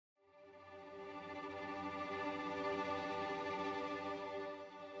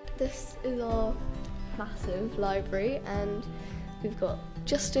This is our massive library and we've got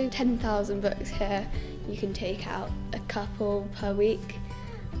just over 10,000 books here. You can take out a couple per week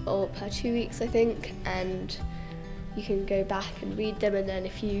or per 2 weeks I think, and you can go back and read them, and then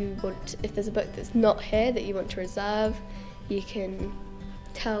if there's a book that's not here that you want to reserve, you can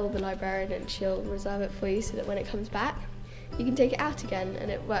tell the librarian and she'll reserve it for you so that when it comes back you can take it out again, and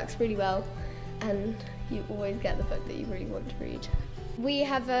it works really well and you always get the book that you really want to read. We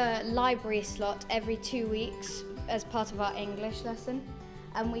have a library slot every 2 weeks as part of our English lesson,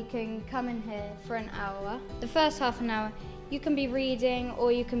 and we can come in here for an hour. The first half an hour you can be reading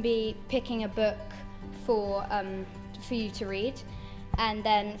or you can be picking a book for you to read, and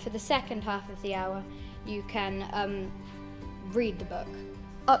then for the second half of the hour you can read the book.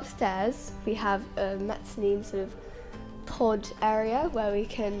 Upstairs we have a mezzanine sort of pod area where we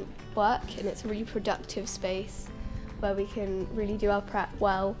can work, and it's a really productive space where we can really do our prep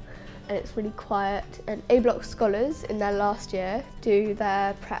well, and it's really quiet. And A Block scholars in their last year do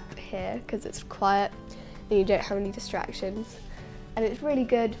their prep here because it's quiet and you don't have any distractions, and it's really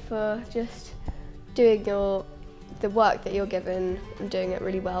good for just doing the work that you're given and doing it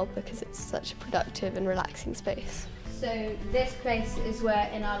really well because it's such a productive and relaxing space. So this place is where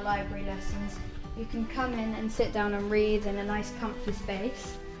in our library lessons you can come in and sit down and read in a nice comfy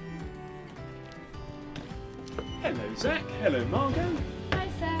space. Hello Zach, hello Margot. Hi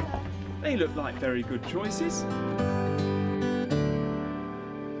Sarah. They look like very good choices.